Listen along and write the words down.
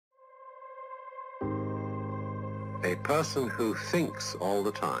A person who thinks all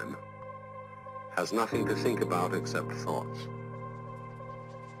the time has nothing to think about except thoughts.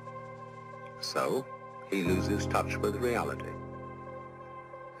 So, he loses touch with reality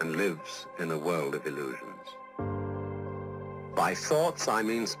and lives in a world of illusions. By thoughts, I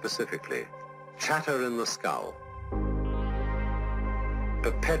mean specifically chatter in the skull,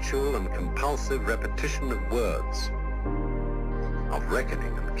 perpetual and compulsive repetition of words, of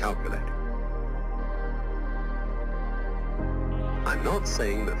reckoning and calculating. I'm not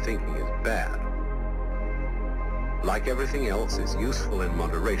saying that thinking is bad. Like everything else, it's useful in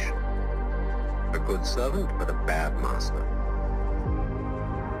moderation. A good servant, but a bad master.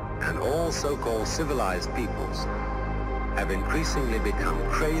 And all so-called civilized peoples have increasingly become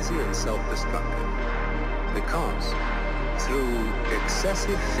crazy and self-destructive because through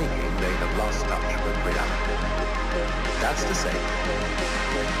excessive thinking they have lost touch with reality. That's to say,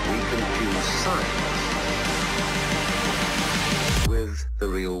 we confuse science